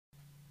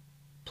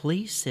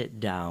Please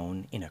sit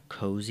down in a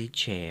cozy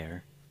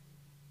chair,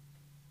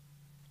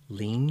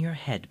 lean your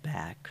head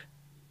back,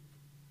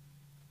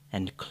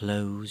 and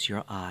close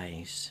your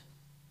eyes.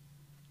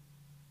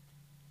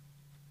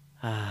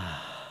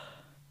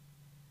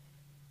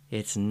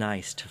 It's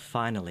nice to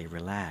finally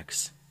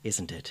relax,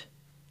 isn't it?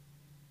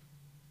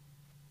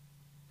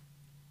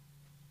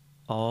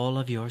 All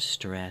of your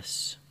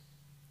stress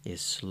is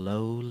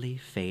slowly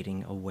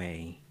fading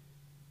away.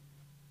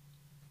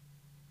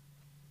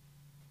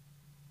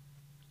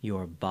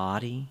 Your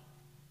body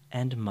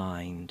and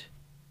mind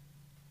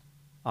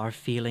are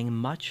feeling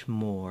much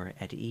more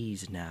at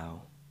ease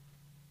now.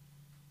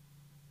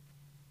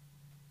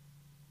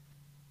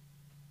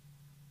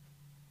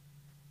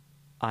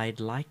 I'd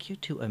like you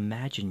to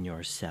imagine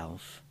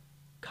yourself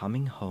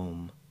coming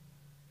home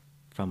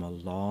from a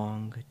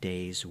long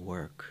day's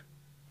work.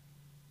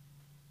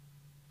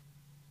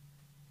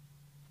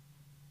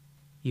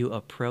 You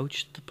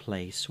approach the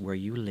place where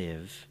you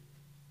live,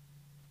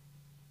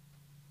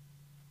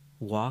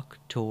 walk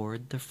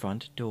toward the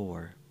front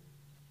door,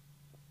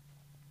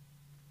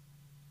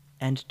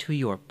 and to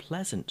your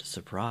pleasant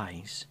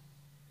surprise,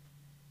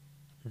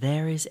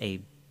 there is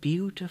a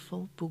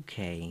beautiful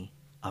bouquet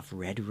of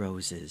red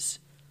roses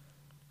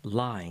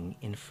lying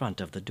in front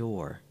of the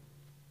door,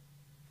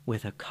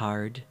 with a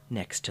card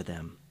next to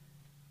them.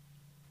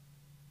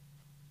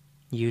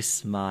 You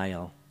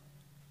smile,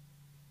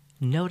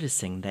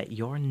 noticing that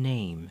your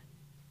name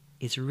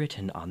is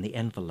written on the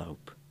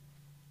envelope,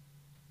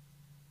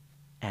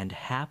 and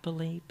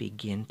happily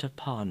begin to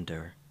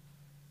ponder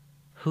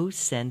who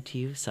sent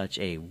you such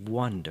a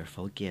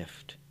wonderful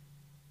gift.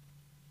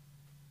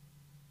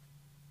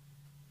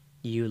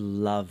 You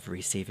love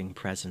receiving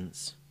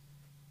presents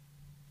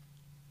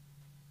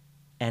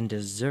and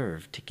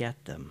deserve to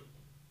get them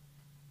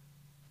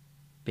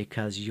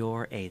because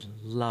you're a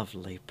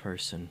lovely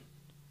person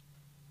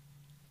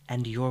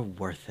and you're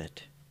worth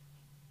it.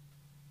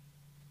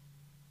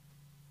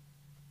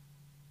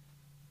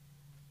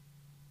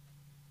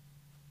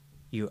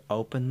 You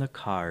open the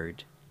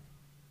card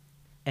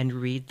and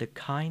read the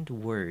kind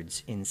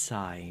words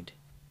inside.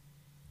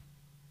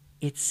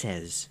 It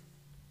says,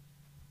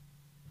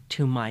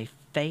 "To my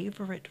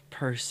favorite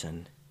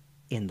person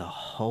in the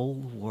whole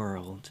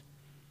world,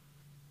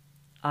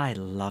 I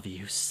love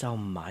you so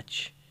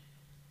much.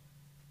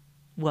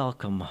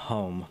 Welcome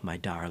home, my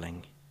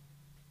darling."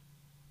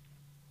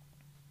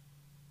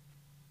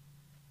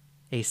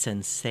 A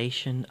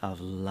sensation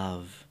of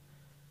love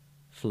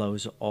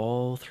flows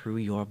all through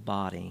your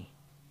body,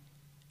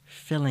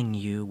 filling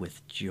you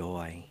with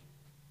joy.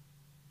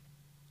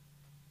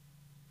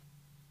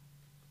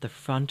 The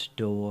front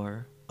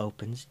door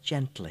opens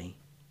gently,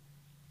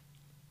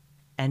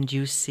 and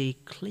you see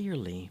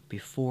clearly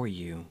before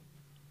you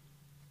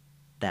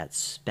that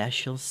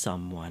special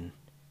someone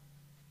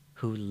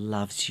who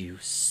loves you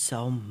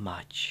so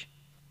much.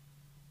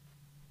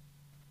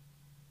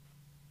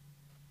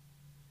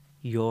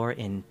 Your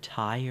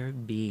entire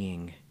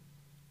being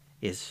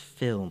is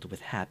filled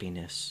with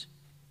happiness,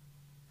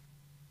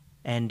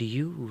 and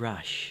you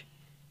rush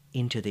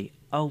into the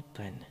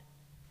open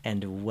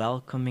and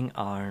welcoming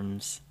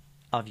arms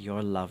of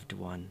your loved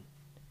one.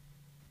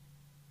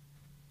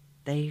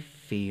 They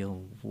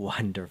feel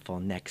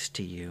wonderful next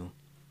to you,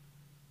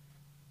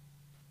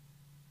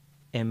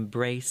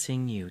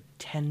 embracing you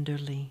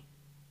tenderly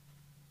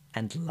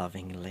and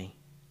lovingly.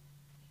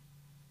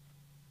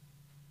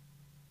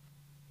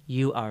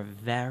 You are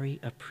very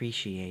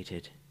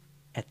appreciated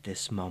at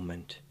this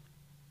moment.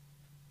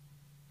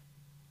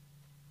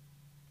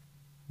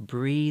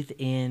 Breathe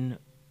in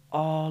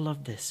all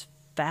of this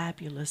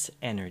fabulous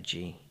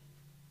energy.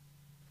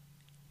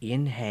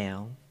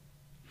 Inhale.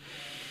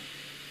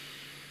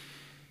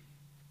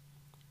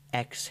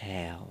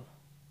 Exhale.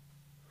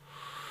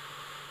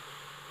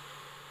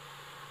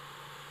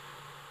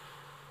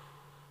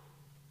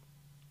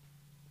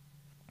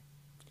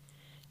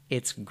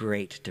 It's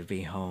great to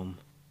be home.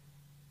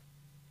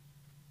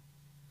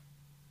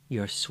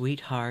 Your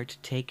sweetheart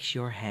takes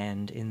your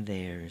hand in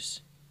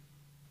theirs,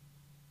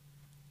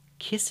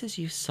 kisses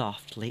you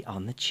softly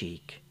on the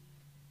cheek,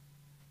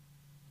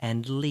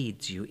 and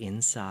leads you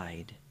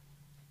inside.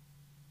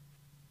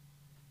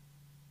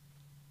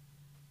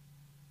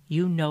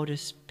 You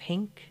notice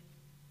pink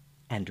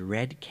and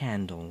red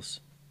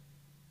candles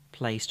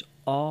placed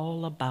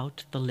all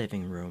about the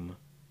living room,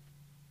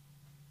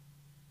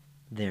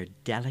 their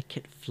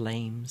delicate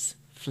flames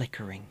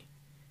flickering,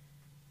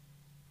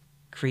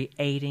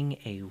 creating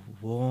a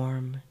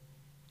warm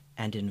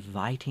and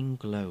inviting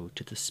glow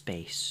to the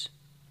space.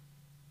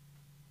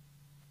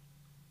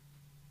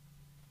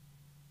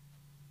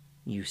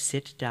 You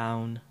sit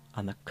down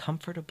on the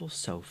comfortable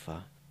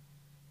sofa,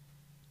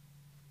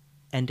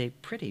 and a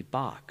pretty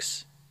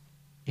box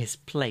is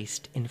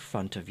placed in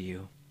front of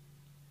you,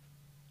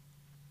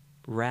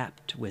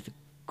 wrapped with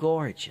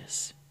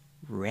gorgeous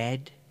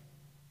red,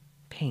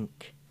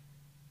 pink,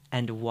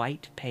 and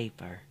white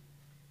paper,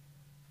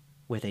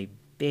 with a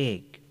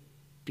big,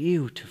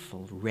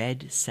 beautiful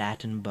red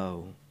satin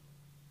bow.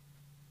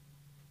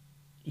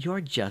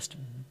 You're just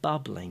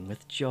bubbling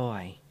with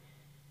joy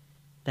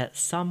that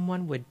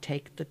someone would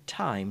take the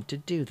time to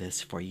do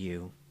this for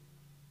you.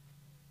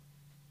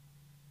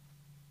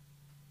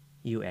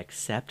 You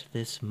accept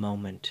this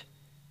moment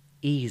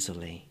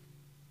easily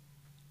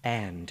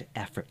and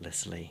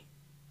effortlessly.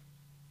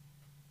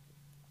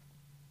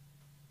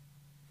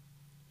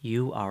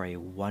 You are a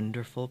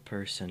wonderful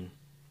person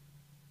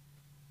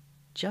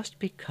just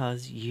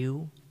because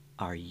you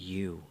are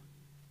you.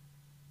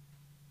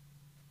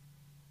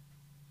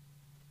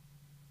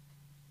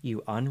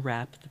 You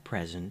unwrap the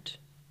present,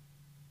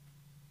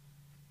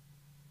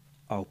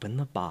 open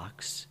the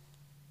box,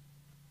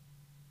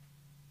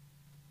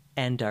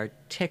 and are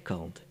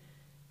tickled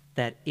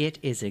that it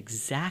is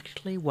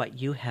exactly what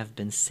you have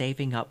been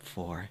saving up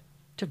for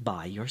to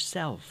buy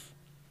yourself.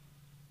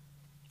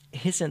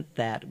 Isn't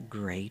that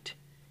great?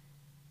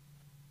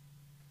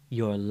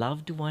 Your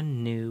loved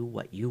one knew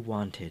what you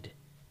wanted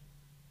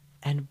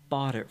and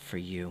bought it for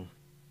you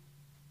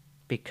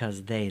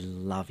because they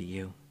love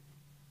you.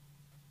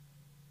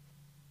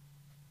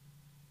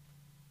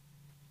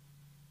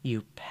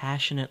 You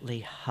passionately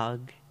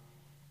hug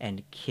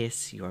and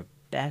kiss your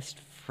best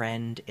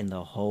friend in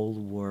the whole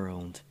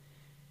world,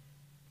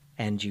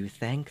 and you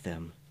thank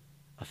them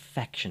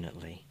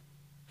affectionately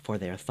for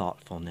their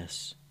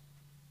thoughtfulness.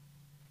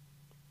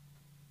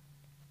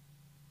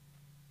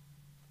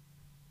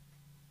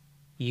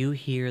 You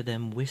hear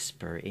them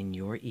whisper in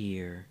your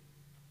ear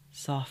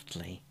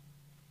softly,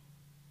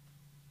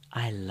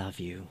 "I love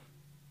you.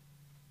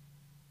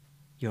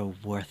 You're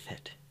worth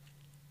it.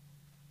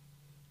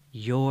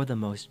 You're the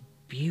most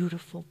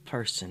beautiful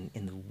person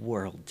in the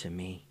world to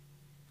me."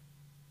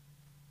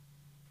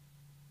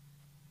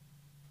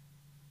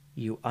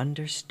 You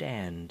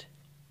understand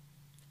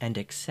and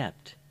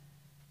accept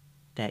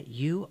that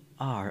you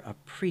are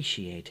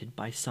appreciated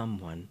by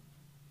someone.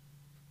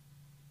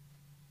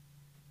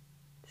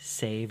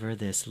 Savor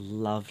this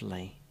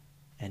lovely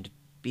and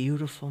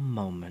beautiful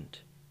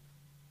moment.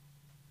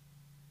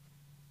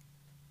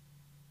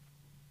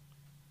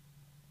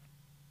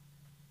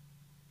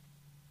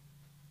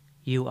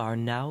 You are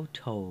now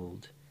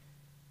told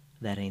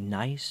that a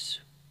nice,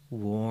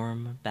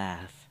 warm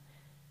bath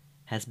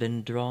has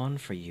been drawn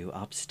for you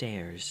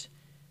upstairs,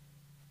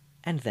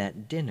 and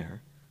that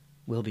dinner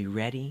will be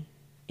ready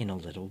in a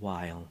little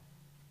while.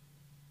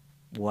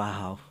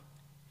 Wow!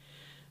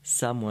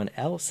 Someone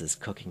else is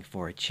cooking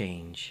for a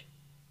change.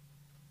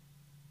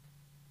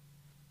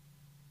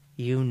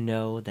 You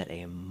know that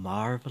a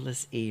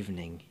marvelous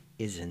evening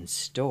is in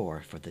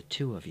store for the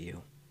two of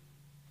you.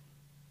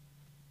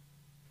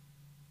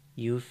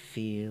 You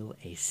feel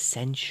a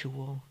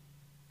sensual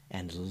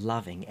and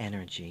loving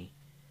energy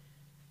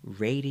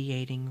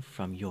radiating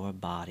from your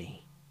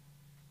body.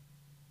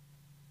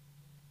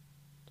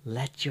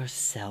 Let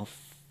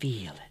yourself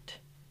feel it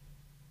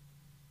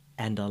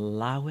and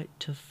allow it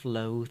to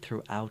flow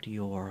throughout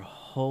your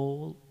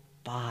whole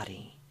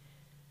body,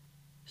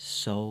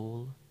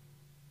 soul,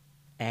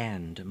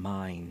 and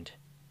mind.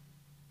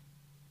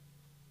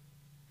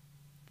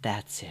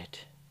 That's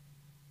it.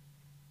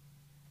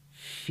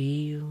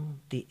 Feel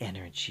the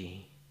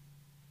energy.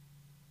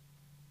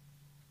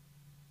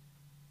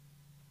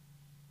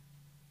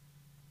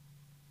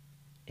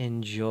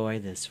 Enjoy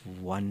this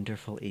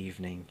wonderful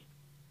evening.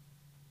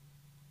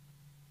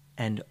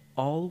 And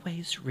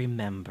always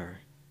remember,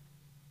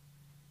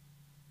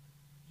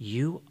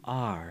 you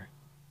are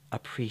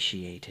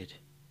appreciated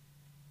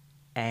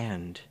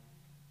and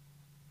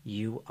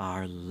you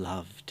are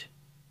loved.